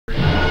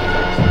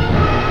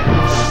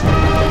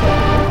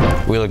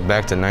We look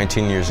back to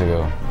 19 years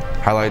ago,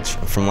 highlights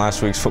from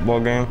last week's football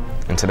game,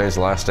 and today's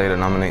last day to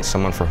nominate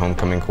someone for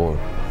Homecoming Corps.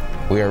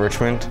 We are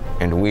Richmond,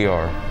 and we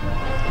are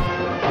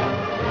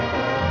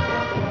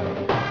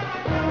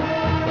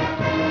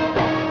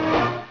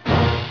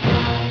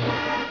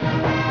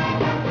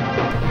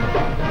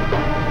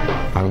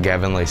I'm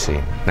Gavin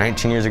Lacey.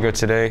 19 years ago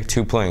today,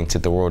 2 planes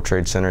hit the World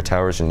Trade Center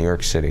towers in New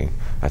York City.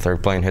 A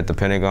 3rd plane hit the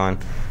Pentagon,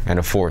 and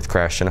a 4th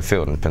crashed in a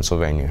field in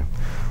Pennsylvania.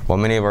 While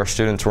many of our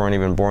students weren't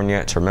even born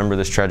yet to remember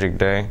this tragic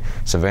day,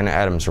 Savannah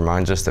Adams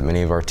reminds us that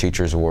many of our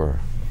teachers were.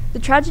 The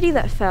tragedy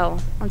that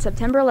fell on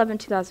September 11,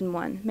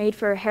 2001 made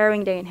for a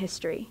harrowing day in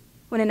history,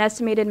 when an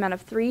estimated amount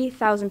of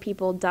 3,000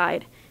 people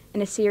died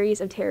in a series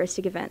of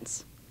terroristic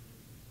events.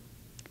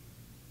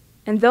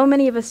 And though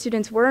many of us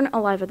students weren't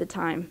alive at the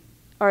time,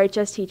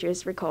 RHS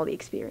teachers recall the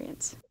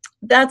experience.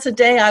 That's a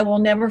day I will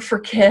never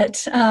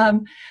forget.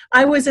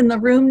 I was in the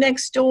room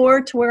next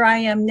door to where I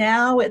am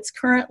now. It's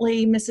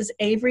currently Mrs.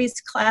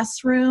 Avery's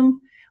classroom.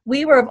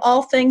 We were, of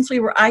all things, we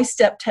were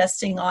I-STEP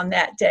testing on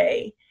that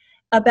day.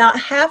 About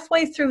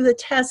halfway through the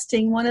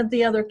testing, one of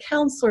the other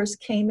counselors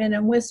came in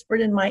and whispered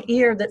in my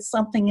ear that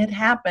something had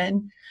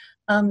happened,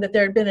 that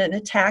there had been an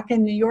attack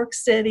in New York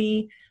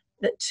City,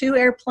 that 2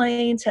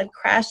 airplanes had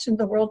crashed into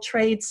the World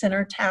Trade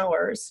Center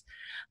towers.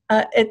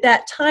 At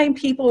that time,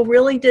 people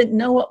really didn't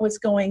know what was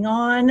going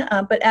on,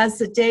 but as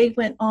the day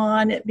went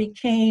on, it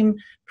became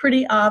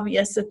pretty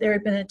obvious that there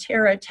had been a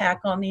terror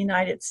attack on the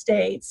United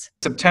States.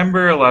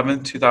 September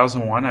 11,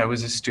 2001, I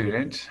was a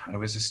student. I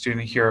was a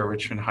student here at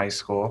Richmond High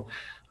School.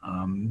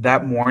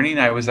 That morning,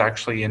 I was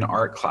actually in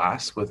art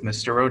class with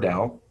Mr.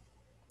 Rodell.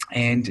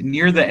 And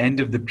near the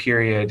end of the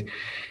period,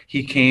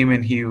 he came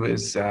and he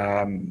was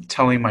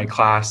telling my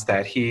class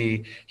that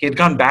he had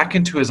gone back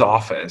into his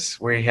office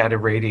where he had a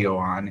radio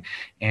on,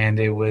 and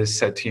it was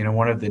set to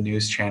one of the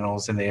news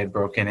channels, and they had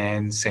broken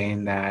in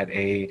saying that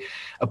a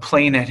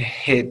plane had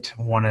hit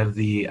one of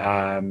the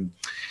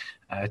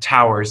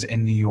towers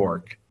in New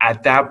York.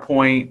 At that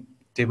point,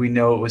 did we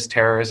know it was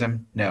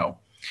terrorism? No.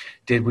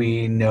 Did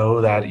we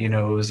know that it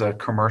was a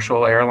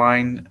commercial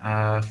airline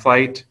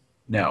flight?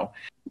 No.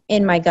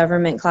 In my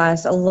government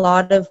class, a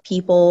lot of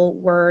people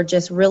were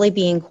just really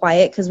being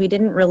quiet because we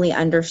didn't really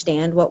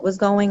understand what was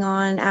going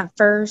on at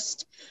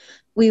first.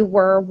 We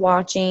were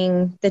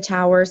watching the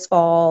towers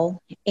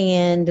fall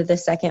and the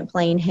 2nd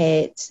plane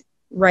hit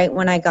right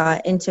when I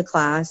got into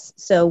class.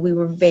 So we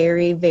were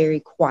very,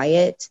 very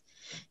quiet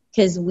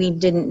because we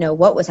didn't know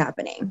what was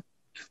happening.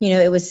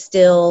 It was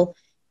still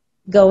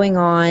going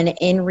on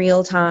in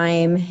real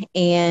time.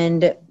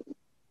 And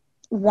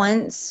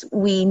once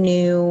we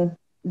knew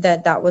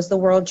that was the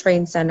World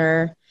Trade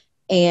Center,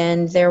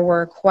 and there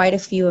were quite a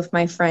few of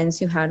my friends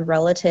who had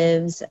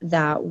relatives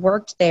that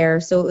worked there,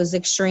 so it was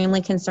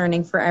extremely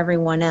concerning for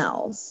everyone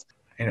else.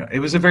 It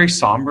was a very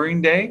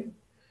sombering day.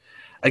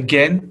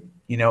 Again,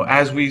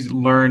 as we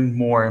learned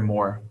more and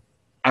more,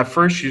 at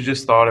first you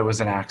just thought it was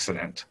an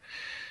accident,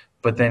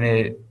 but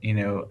then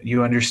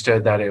you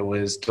understood that it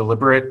was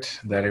deliberate,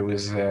 that it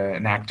was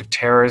an act of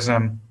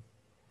terrorism,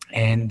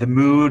 and the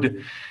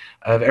mood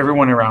of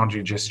everyone around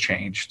you just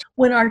changed.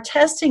 When our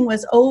testing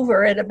was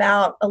over at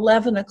about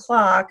 11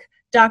 o'clock,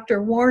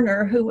 Dr.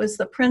 Warner, who was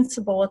the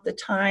principal at the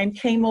time,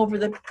 came over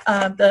the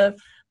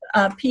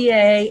PA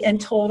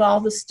and told all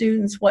the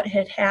students what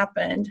had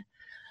happened.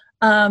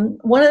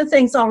 One of the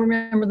things I'll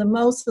remember the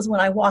most is when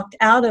I walked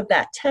out of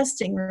that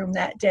testing room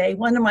that day,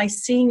 one of my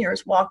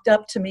seniors walked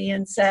up to me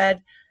and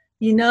said,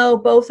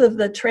 both of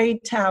the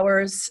trade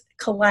towers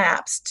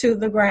collapsed to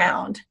the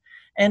ground.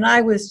 And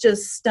I was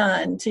just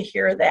stunned to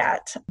hear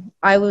that.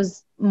 I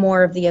was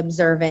more of the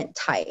observant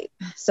type.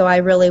 So I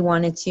really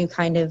wanted to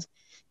kind of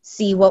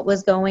see what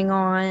was going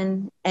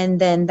on. And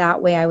then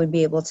that way I would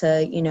be able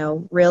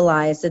to,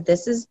 realize that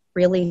this is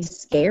really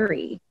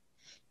scary.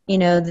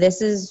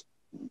 This is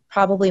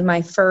probably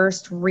my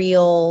first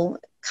real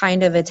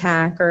kind of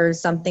attack or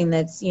something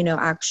that's,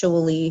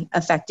 actually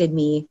affected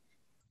me.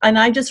 And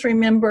I just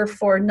remember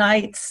for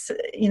nights,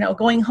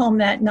 going home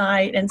that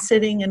night and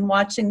sitting and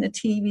watching the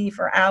TV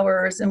for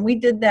hours. And we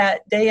did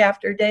that day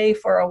after day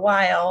for a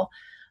while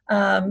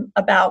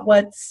about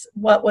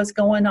what was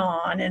going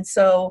on. And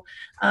so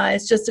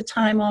it's just a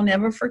time I'll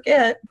never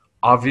forget.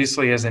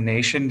 Obviously, as a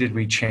nation, did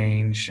we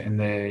change in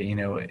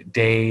the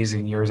days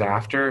and years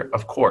after?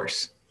 Of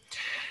course.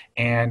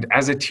 And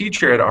as a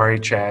teacher at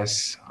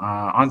RHS,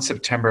 on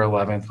September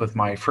 11th, with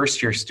my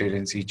first-year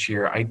students each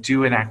year, I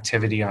do an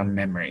activity on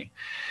memory.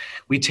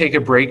 We take a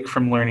break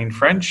from learning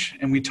French,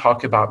 and we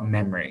talk about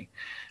memory.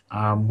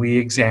 We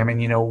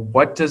examine,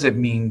 what does it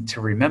mean to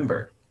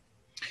remember?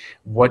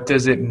 What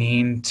does it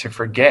mean to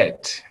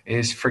forget?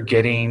 Is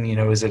forgetting,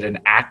 is it an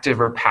active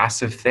or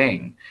passive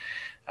thing?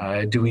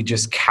 Do we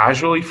just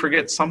casually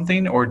forget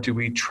something, or do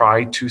we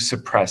try to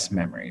suppress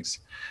memories?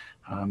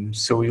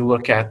 So we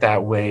look at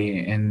that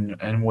way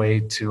in way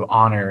to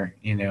honor,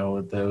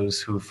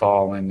 those who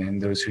fallen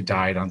and those who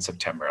died on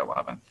September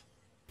 11th.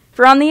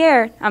 For On the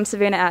Air, I'm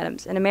Savannah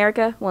Adams, and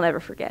America will never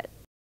forget.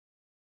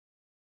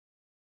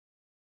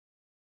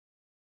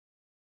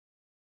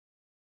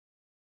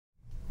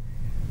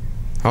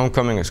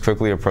 Homecoming is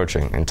quickly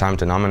approaching, and time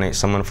to nominate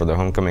someone for the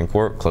homecoming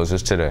court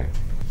closes today.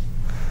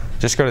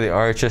 Just go to the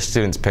RHS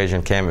Students page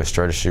on Canvas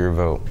to register your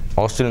vote.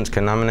 All students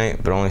can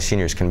nominate, but only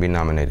seniors can be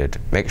nominated.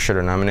 Make sure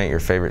to nominate your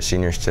favorite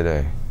seniors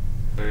today.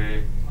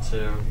 3,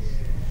 2.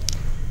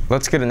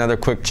 Let's get another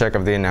quick check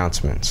of the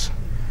announcements.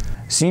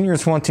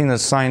 Seniors wanting to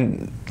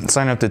sign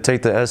up to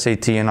take the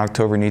SAT in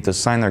October need to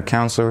sign their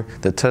counselor.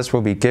 The test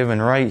will be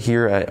given right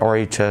here at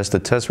RHS. The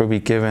test will be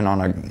given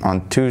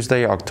on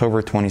Tuesday,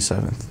 October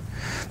 27th.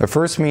 The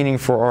first meeting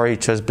for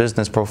RHS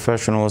Business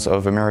Professionals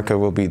of America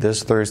will be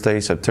this Thursday,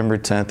 September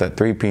 10th at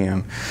 3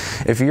 p.m.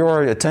 If you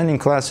are attending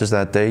classes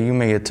that day, you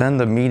may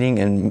attend the meeting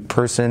in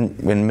person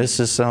in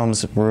Mrs.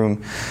 Selm's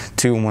room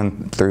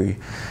 213.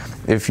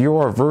 If you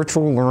are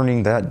virtual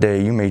learning that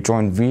day, you may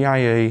join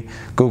VIA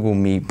Google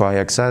Meet by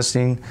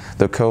accessing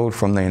the code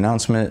from the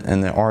announcement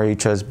in the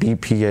RHS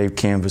BPA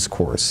Canvas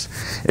course.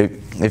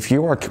 If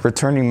you are a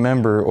returning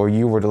member or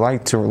you would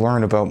like to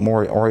learn about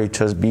more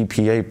RHS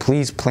BPA,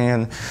 please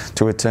plan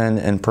to attend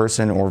in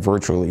person or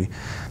virtually.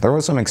 There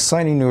were some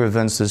exciting new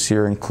events this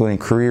year, including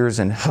careers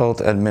in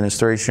health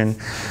administration.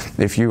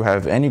 If you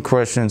have any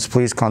questions,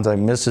 please contact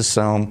Mrs.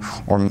 Selm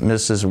or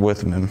Mrs.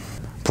 Withman.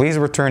 Please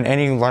return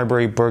any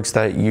library books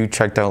that you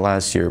checked out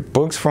last year.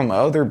 Books from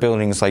other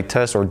buildings like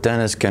Tess or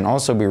Dennis can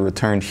also be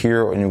returned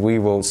here, and we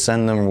will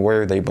send them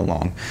where they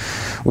belong.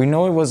 We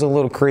know it was a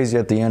little crazy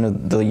at the end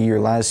of the year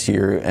last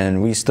year,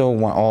 and we still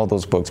want all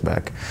those books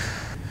back.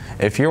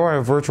 If you are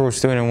a virtual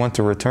student and want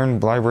to return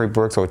library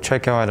books or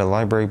check out a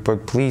library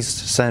book, please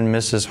send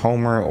Mrs.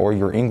 Homer or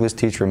your English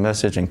teacher a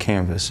message in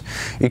Canvas.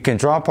 You can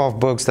drop off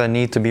books that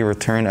need to be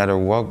returned at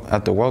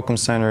the Welcome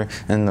Center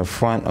in the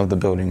front of the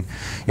building.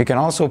 You can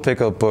also pick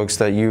up books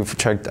that you've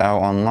checked out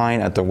online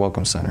at the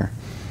Welcome Center.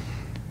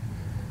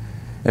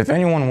 If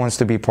anyone wants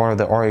to be part of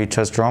the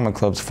RHS Drama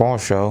Club's fall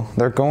show,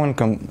 they're going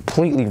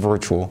completely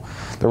virtual.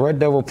 The Red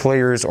Devil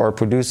players are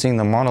producing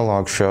the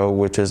monologue show,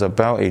 which is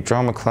about a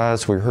drama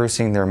class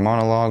rehearsing their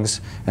monologues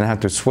and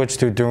have to switch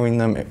to doing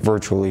them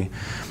virtually.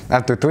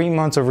 After 3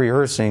 months of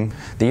rehearsing,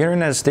 the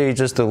internet stage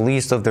is the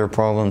least of their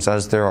problems,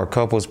 as there are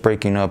couples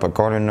breaking up, a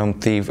garden gnome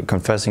thief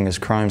confessing his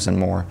crimes, and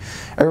more.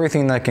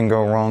 Everything that can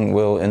go wrong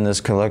will in this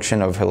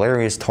collection of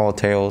hilarious tall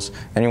tales.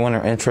 Anyone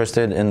are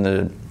interested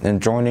in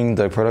joining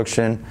the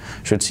production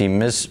should see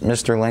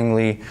Mr.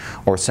 Langley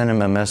or send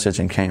him a message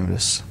in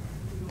Canvas.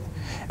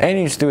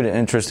 Any student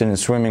interested in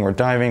swimming or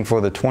diving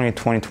for the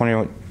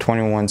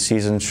 2020-2021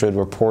 season should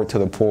report to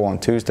the pool on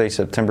Tuesday,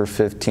 September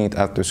 15th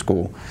after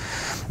school.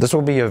 This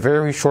will be a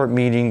very short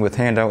meeting with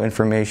handout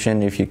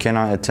information. If you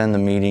cannot attend the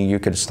meeting, you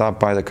could stop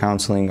by the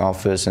counseling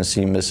office and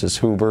see Mrs.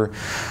 Huber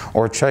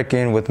or check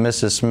in with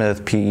Mrs.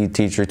 Smith, PE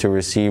teacher, to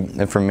receive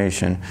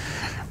information.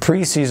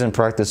 Preseason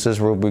practices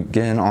will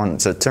begin on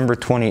September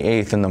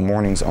 28th in the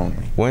mornings only.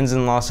 Wins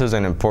and losses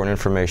and important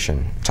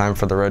information. Time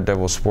for the Red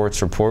Devil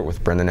Sports Report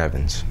with Brendan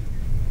Evans.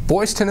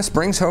 Boys tennis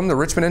brings home the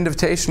Richmond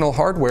Invitational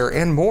hardware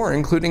and more,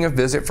 including a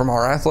visit from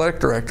our athletic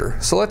director.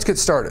 So let's get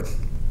started.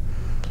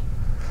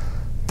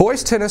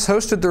 Boys tennis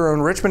hosted their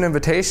own Richmond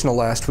Invitational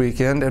last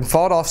weekend and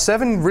fought off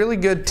 7 really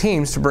good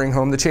teams to bring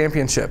home the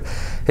championship.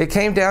 It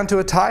came down to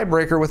a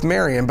tiebreaker with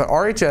Marion, but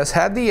RHS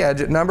had the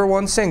edge at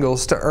 #1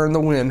 singles to earn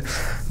the win.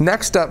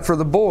 Next up for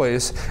the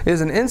boys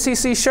is an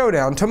NCC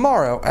showdown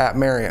tomorrow at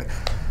Marion.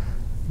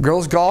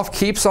 Girls golf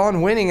keeps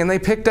on winning, and they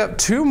picked up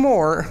 2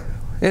 more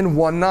in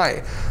one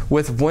night,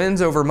 with wins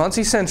over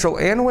Muncie Central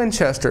and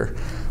Winchester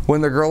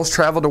when the girls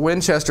traveled to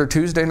Winchester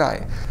Tuesday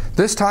night.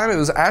 This time it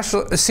was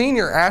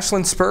senior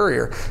Ashlyn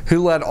Spurrier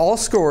who led all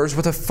scores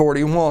with a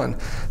 41.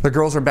 The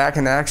girls are back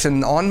in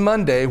action on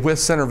Monday with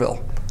Centerville.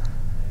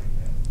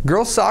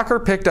 Girls soccer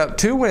picked up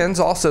 2 wins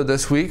also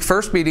this week,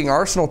 first beating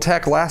Arsenal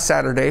Tech last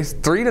Saturday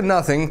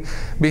 3-0.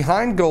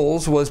 Behind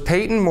goals was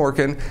Peyton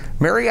Morgan,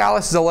 Mary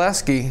Alice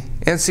Zaleski,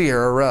 and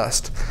Sierra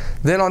Rust.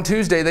 Then on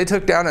Tuesday, they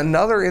took down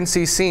another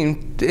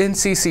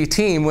NCC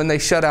team when they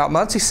shut out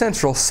Muncie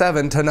Central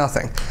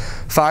 7-0.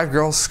 5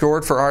 girls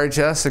scored for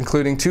RHS,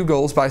 including 2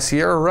 goals by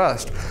Sierra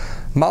Rust.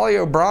 Molly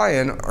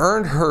O'Brien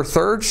earned her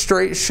 3rd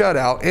straight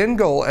shutout in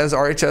goal as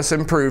RHS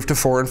improved to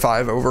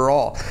 4-5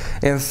 overall,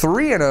 and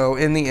 3-0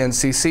 in the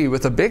NCC,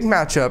 with a big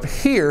matchup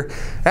here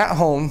at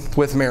home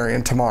with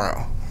Marion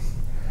tomorrow.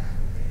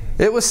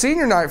 It was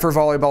senior night for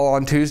volleyball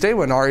on Tuesday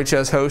when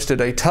RHS hosted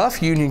a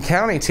tough Union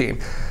County team.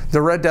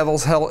 The Red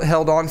Devils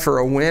held on for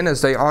a win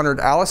as they honored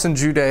Allison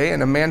Jude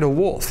and Amanda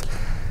Wolf.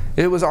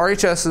 It was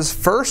RHS's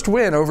first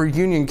win over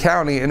Union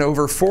County in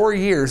over 4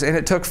 years, and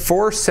it took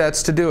 4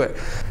 sets to do it.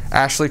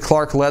 Ashley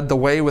Clark led the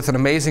way with an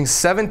amazing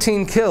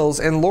 17 kills,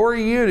 and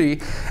Lori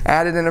Udy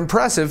added an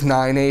impressive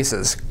 9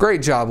 aces.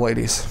 Great job,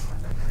 ladies.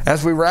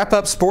 As we wrap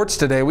up sports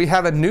today, we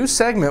have a new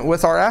segment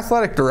with our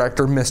athletic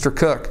director, Mr.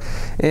 Cook,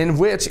 in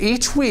which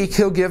each week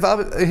he'll give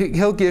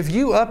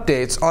you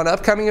updates on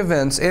upcoming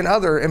events and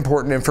other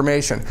important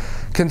information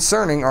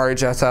concerning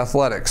RHS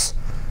athletics.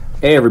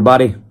 Hey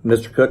everybody,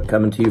 Mr. Cook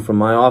coming to you from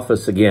my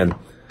office again.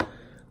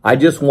 I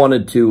just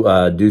wanted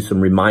to do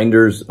some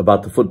reminders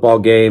about the football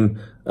game.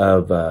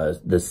 of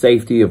the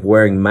safety of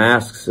wearing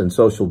masks and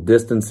social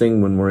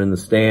distancing when we're in the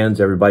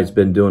stands. Everybody's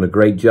been doing a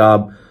great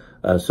job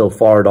so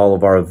far at all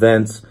of our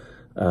events,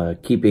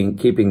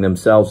 keeping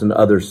themselves and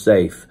others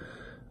safe.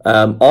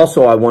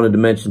 Also, I wanted to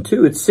mention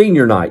too, it's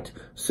senior night.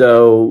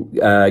 So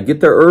get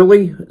there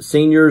early.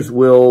 Seniors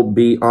will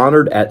be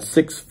honored at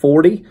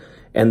 6:40.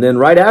 And then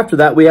right after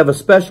that, we have a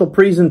special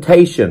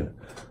presentation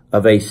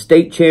of a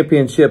state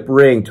championship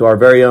ring to our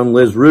very own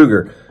Liz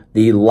Ruger.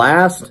 The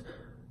last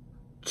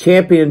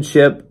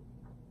championship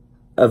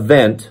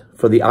event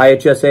for the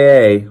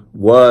IHSAA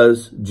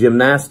was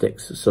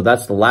gymnastics. So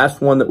that's the last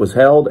one that was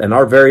held, and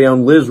our very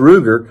own Liz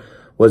Ruger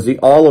was the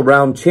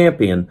all-around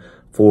champion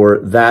for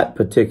that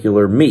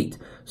particular meet.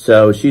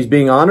 So she's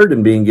being honored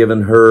and being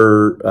given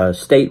her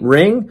state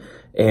ring.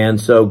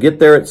 And so get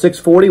there at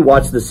 6:40,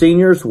 watch the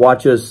seniors,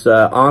 watch us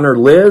honor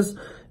Liz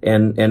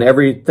and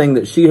everything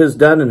that she has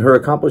done and her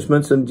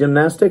accomplishments in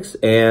gymnastics.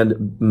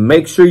 And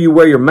make sure you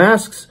wear your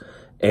masks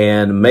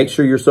and make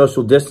sure you're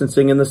social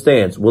distancing in the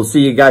stands. We'll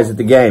see you guys at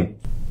the game.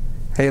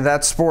 Hey,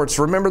 that's sports.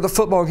 Remember, the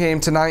football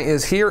game tonight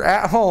is here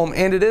at home,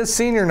 and it is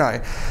senior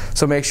night.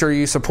 So make sure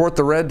you support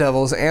the Red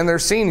Devils and their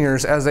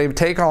seniors as they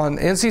take on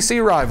NCC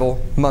rival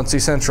Muncie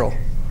Central.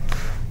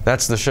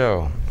 That's the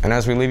show. And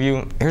as we leave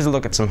you, here's a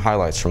look at some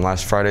highlights from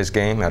last Friday's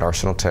game at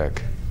Arsenal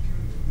Tech.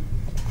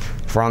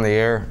 For On the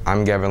Air,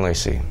 I'm Gavin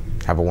Lacey.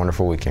 Have a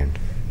wonderful weekend.